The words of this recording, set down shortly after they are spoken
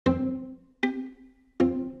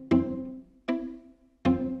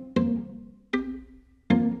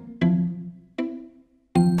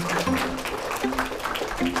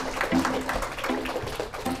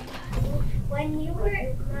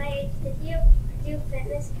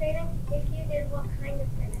tennis training? If you did, what kind of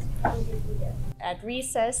tennis training did you do? At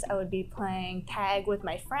recess, I would be playing tag with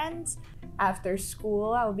my friends. After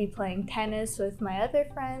school, I would be playing tennis with my other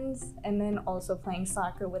friends, and then also playing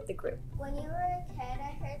soccer with the group. When you were a kid,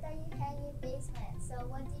 I heard that you had your basement. So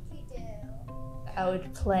what did you do? I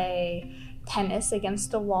would play tennis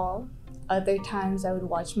against the wall. Other times I would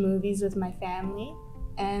watch movies with my family.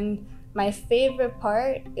 And my favorite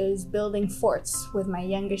part is building forts with my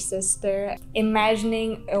younger sister,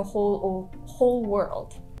 imagining a whole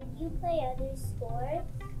world. Did you play other sports?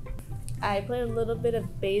 I played a little bit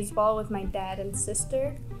of baseball with my dad and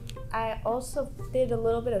sister. I also did a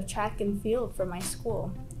little bit of track and field for my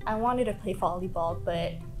school. I wanted to play volleyball,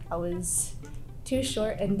 but I was too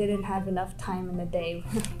short and didn't have enough time in the day.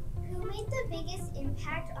 Who made the biggest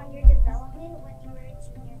impact on your development when you were a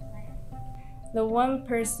junior player? The one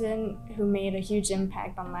person who made a huge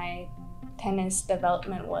impact on my tennis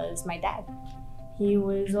development was my dad. He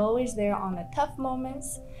was always there on the tough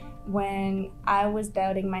moments, when I was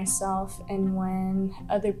doubting myself and when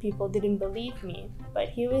other people didn't believe me. But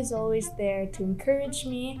he was always there to encourage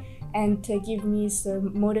me and to give me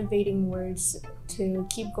some motivating words to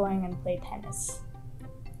keep going and play tennis.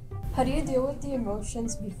 How do you deal with the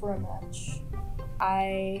emotions before a match?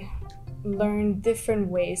 I learned different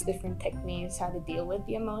ways, different techniques how to deal with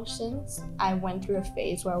the emotions. I went through a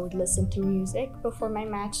phase where I would listen to music before my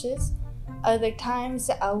matches. Other times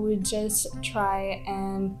I would just try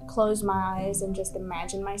and close my eyes and just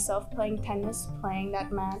imagine myself playing tennis, playing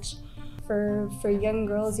that match. For young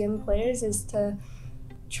girls, young players, is to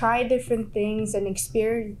try different things and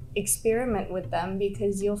experiment with them,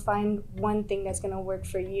 because you'll find one thing that's going to work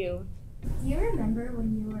for you. Do you remember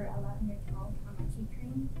when you were 11 or 12 how much you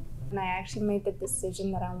trained? And I actually made the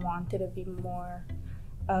decision that I wanted to be more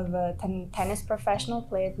of a tennis professional,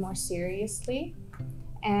 play it more seriously.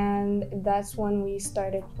 And that's when we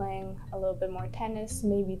started playing a little bit more tennis,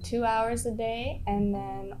 maybe 2 hours a day, and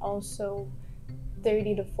then also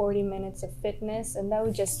 30 to 40 minutes of fitness, and that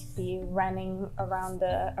would just be running around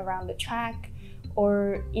the track,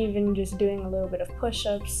 or even just doing a little bit of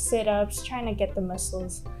push-ups, sit-ups, trying to get the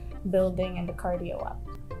muscles building and the cardio up.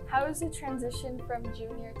 How is the transition from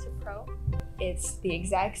junior to pro? It's the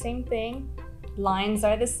exact same thing. Lines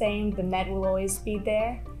are the same, the net will always be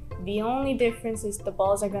there. The only difference is the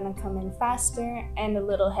balls are gonna come in faster and a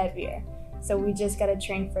little heavier. So we just gotta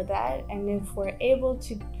train for that, and if we're able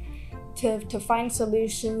to find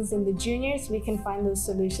solutions in the juniors, we can find those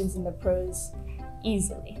solutions in the pros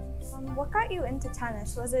easily. What got you into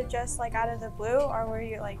tennis? Was it just like out of the blue, or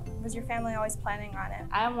was your family always planning on it?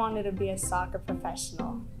 I wanted to be a soccer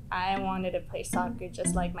professional. I wanted to play soccer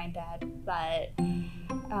just like my dad, but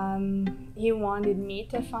he wanted me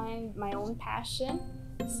to find my own passion.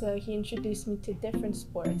 So he introduced me to different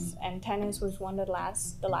sports, and tennis was one of the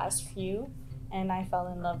last few, and I fell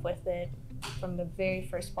in love with it from the very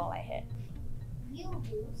first ball I hit. You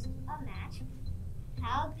lose a match.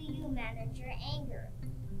 How do you manage your anger?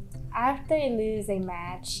 After I lose a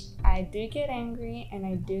match, I do get angry and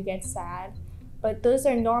I do get sad, but those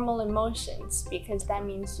are normal emotions because that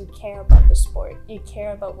means you care about the sport, you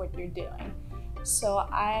care about what you're doing. So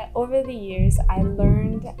over the years, I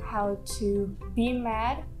learned how to be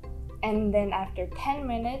mad, and then after 10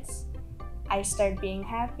 minutes, I start being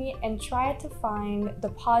happy and try to find the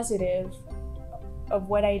positive of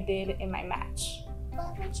what I did in my match.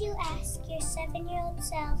 What would you ask your 7-year-old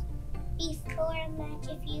self before a match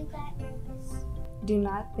if you got nervous? Do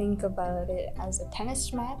not think about it as a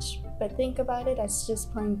tennis match, but think about it as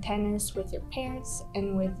just playing tennis with your parents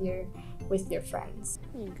and with your friends.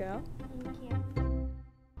 There you go. Thank you.